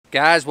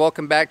Guys,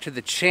 welcome back to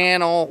the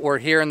channel. We're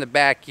here in the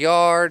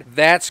backyard.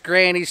 That's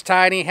Granny's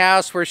tiny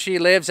house where she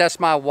lives. That's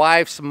my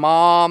wife's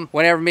mom.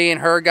 Whenever me and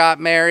her got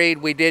married,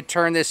 we did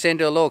turn this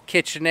into a little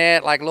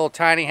kitchenette, like a little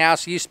tiny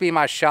house. It used to be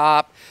my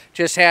shop.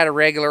 Just had a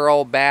regular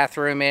old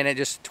bathroom in it,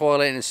 just a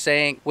toilet and a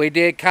sink. We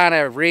did kind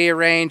of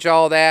rearrange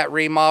all that,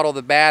 remodel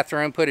the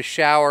bathroom, put a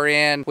shower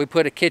in. We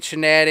put a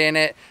kitchenette in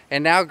it.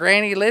 And now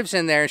Granny lives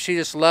in there and she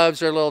just loves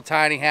her little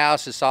tiny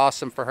house. It's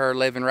awesome for her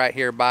living right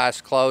here by us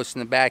close in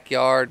the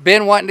backyard.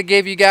 Been wanting to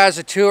give you guys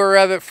a tour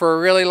of it for a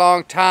really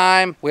long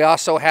time. We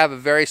also have a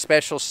very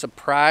special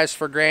surprise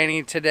for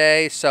Granny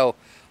today. So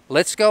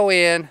let's go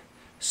in,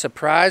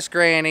 surprise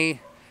Granny,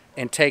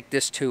 and take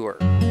this tour.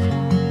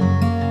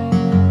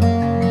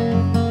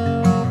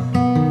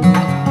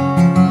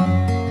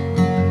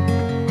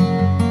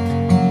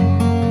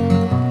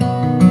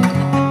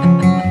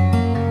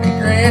 Hey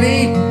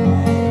Granny.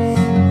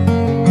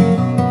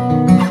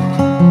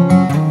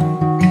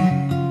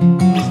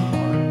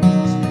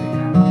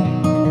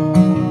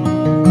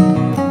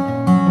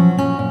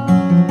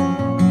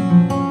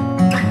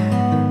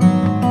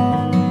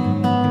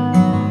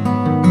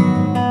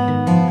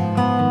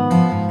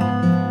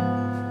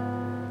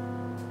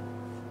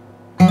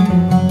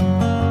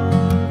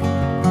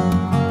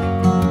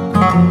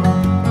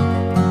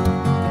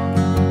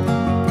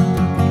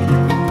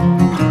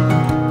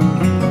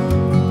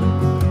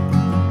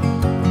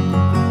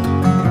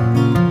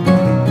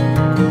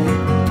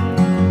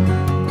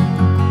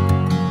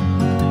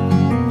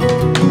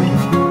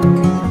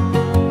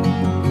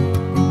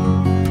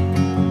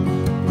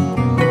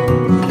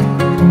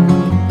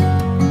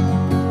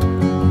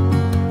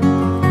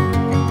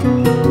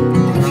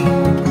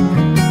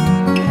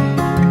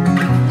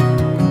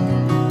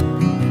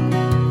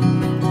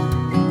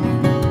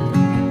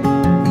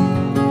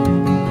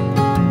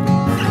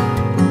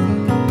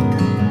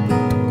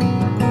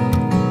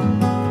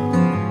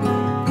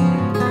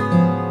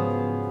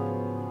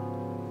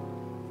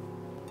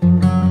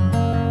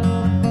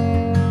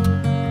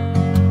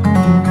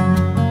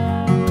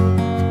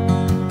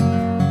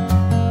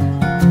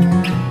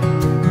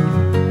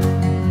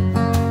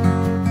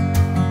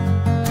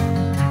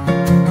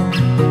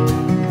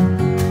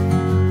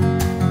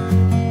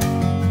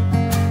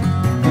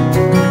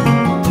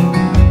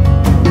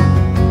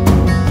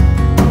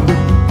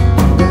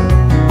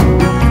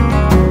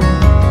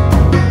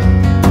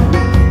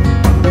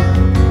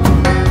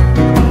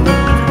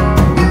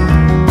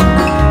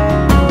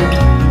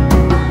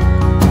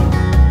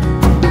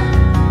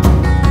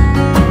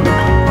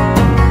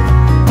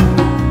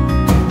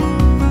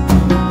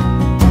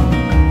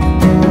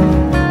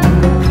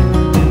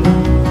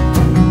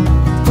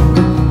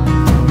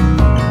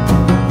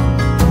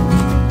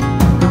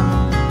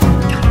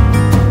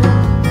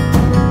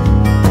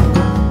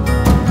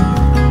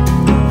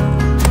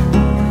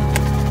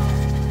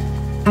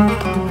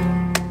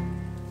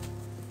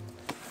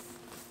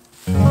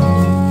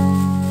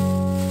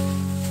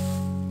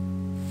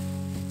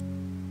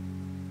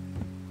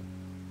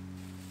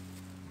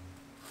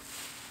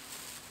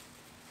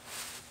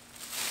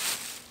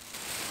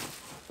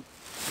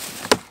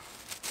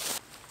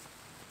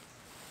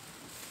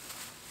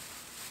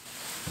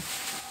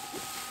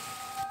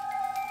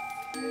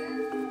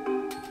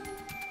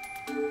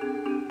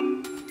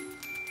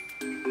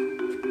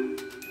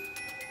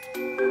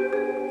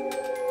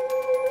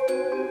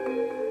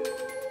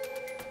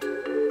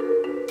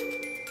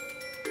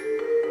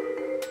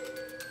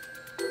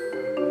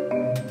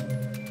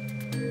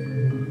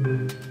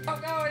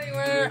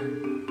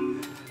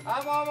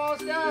 I'm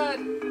almost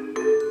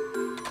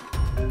done.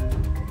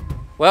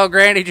 Well,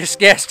 Granny just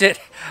guessed it.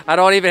 I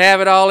don't even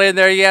have it all in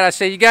there yet. I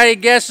said, you got any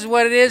guesses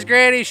what it is,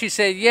 Granny? She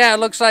said, yeah, it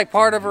looks like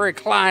part of a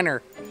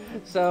recliner.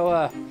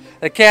 So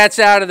the cat's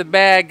out of the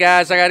bag,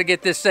 guys. I got to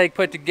get this thing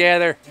put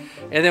together,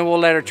 and then we'll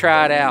let her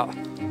try it out.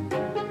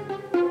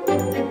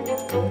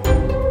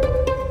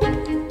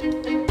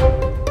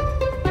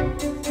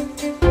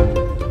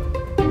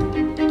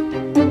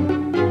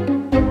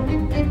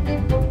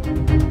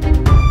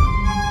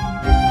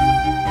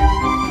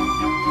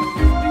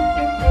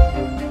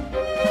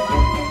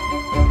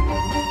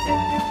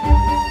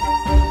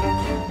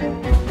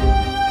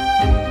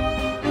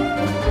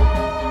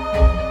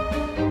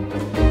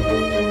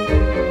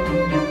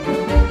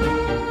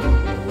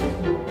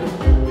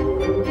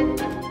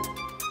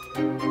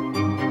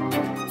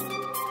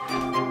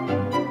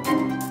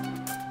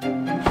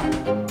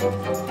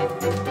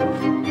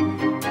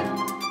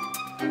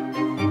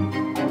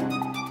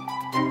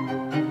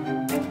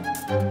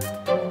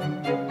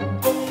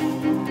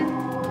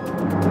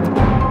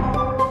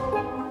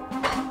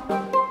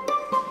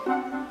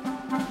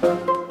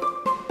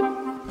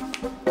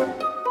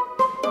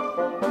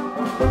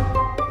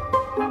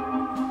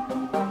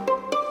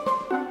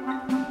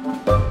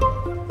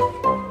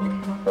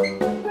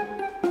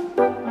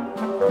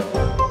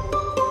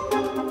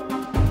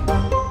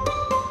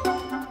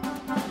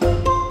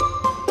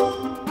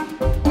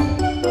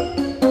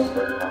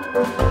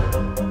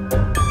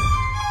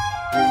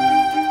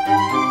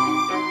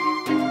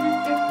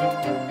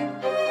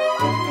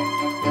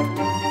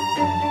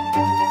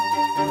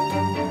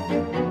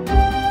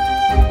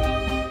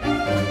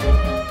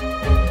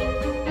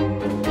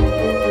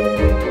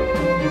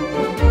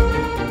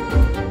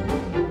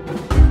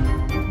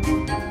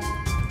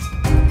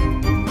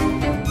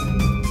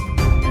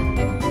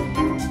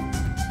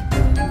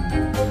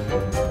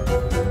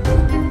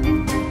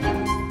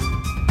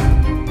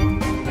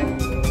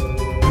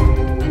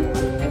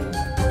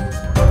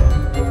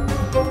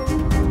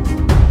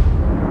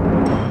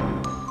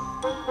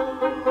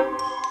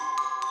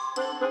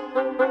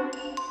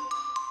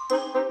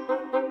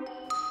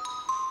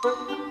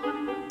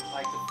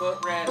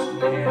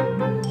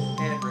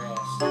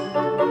 headrest.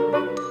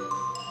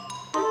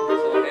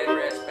 So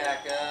headrest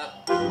back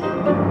up. And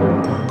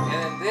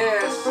then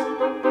this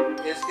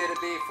is going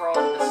to be for all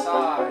the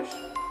massage.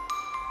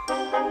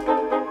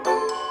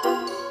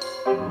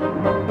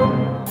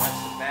 That's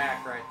the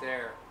back right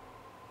there.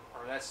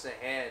 Or that's the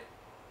head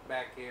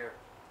back here.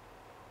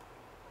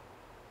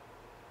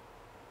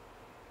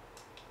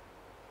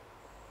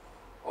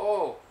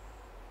 Oh.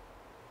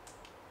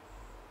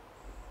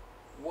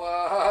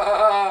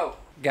 Whoa.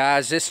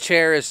 Guys, this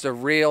chair is the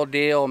real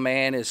deal,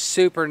 man. It's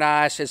super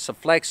nice. It's a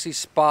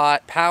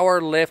FlexiSpot Power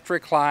Lift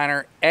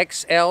Recliner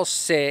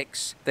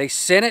XL6. They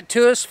sent it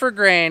to us for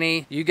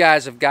Granny. You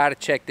guys have got to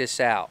check this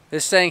out.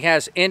 This thing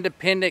has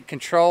independent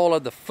control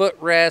of the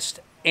footrest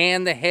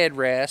and the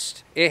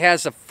headrest. It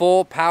has a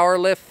full power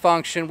lift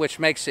function, which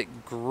makes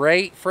it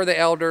great for the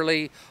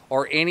elderly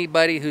or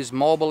anybody who's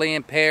mobilely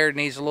impaired,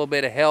 needs a little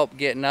bit of help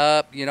getting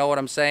up. You know what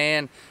I'm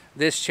saying?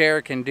 This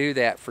chair can do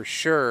that for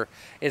sure.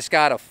 It's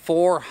got a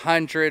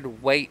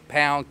 400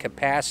 weight-pound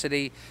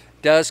capacity.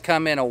 Does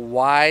come in a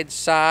wide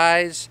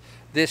size.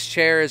 This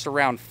chair is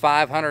around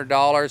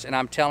 $500, and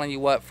I'm telling you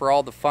what, for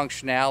all the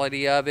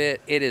functionality of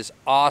it, it is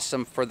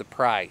awesome for the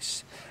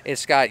price.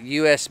 It's got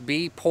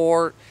USB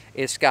port.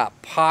 It's got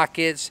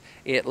pockets.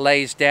 It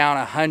lays down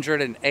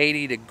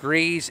 180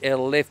 degrees.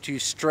 It'll lift you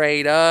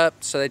straight up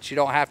so that you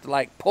don't have to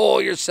like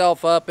pull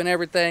yourself up and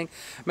everything.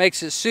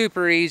 Makes it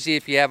super easy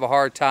if you have a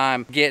hard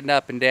time getting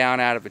up and down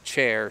out of a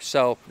chair.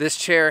 So this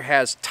chair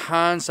has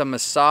tons of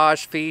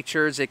massage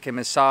features. It can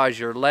massage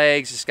your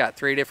legs. It's got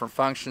 3 different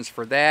functions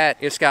for that.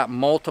 It's got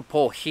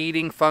multiple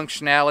heating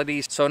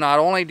functionalities. So not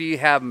only do you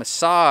have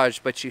massage,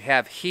 but you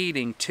have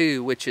heating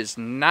too, which is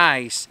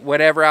nice.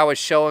 Whatever I was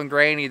showing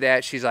Granny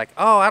that, she's like,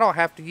 oh, I don't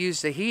have to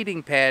use the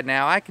heating pad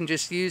now. I can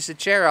just use the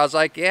chair. I was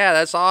like, yeah,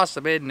 that's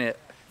awesome, isn't it?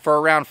 For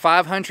around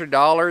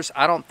 $500,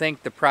 I don't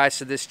think the price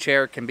of this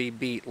chair can be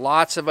beat.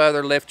 Lots of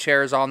other lift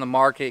chairs on the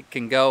market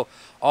can go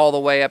all the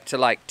way up to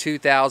like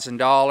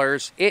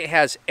 $2,000. It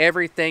has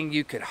everything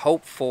you could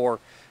hope for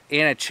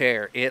in a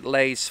chair. It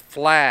lays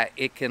flat.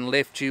 It can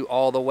lift you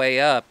all the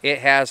way up. It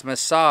has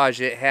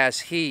massage. It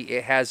has heat.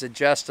 It has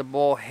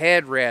adjustable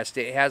headrest.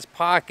 It has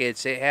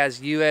pockets. It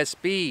has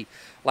USB.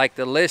 Like,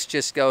 the list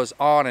just goes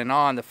on and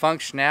on. The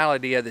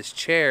functionality of this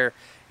chair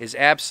is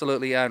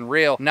absolutely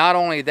unreal. Not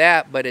only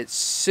that, but it's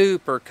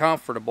super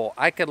comfortable.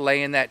 I could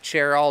lay in that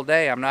chair all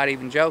day. I'm not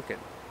even joking.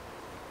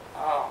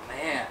 Oh,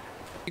 man.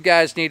 You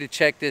guys need to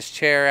check this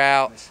chair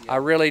out. I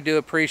really do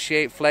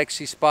appreciate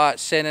FlexiSpot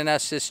sending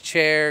us this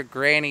chair.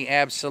 Granny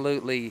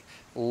absolutely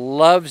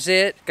loves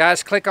it.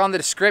 Guys, click on the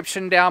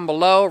description down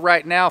below.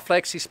 Right now,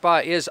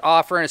 FlexiSpot is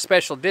offering a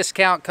special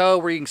discount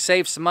code where you can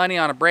save some money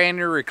on a brand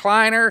new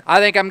recliner. I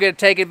think I'm going to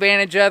take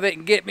advantage of it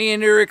and get me a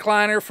new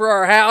recliner for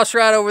our house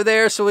right over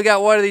there. So we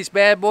got one of these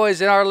bad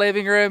boys in our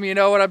living room. You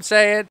know what I'm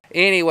saying?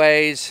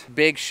 Anyways,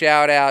 big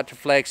shout out to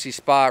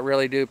FlexiSpot.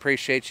 Really do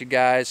appreciate you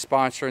guys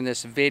sponsoring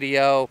this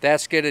video.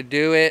 That's going to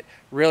do it.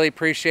 Really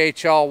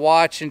appreciate y'all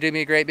watching. Do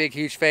me a great big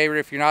huge favor.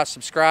 If you're not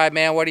subscribed,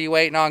 man, what are you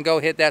waiting on? Go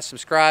hit that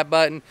subscribe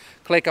button.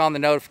 Click on the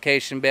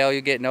notification bell.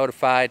 You'll get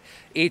notified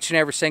each and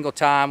every single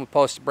time we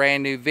post a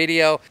brand new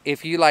video.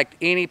 If you liked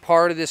any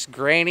part of this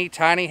Granny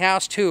tiny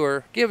house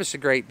tour, give us a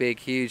great big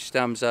huge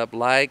thumbs up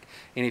like.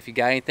 And if you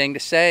got anything to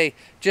say,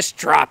 just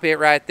drop it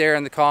right there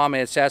in the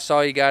comments. That's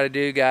all you got to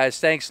do, guys.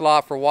 Thanks a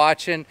lot for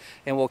watching,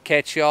 and we'll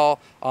catch y'all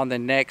on the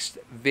next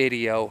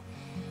video.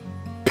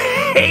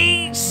 Peace!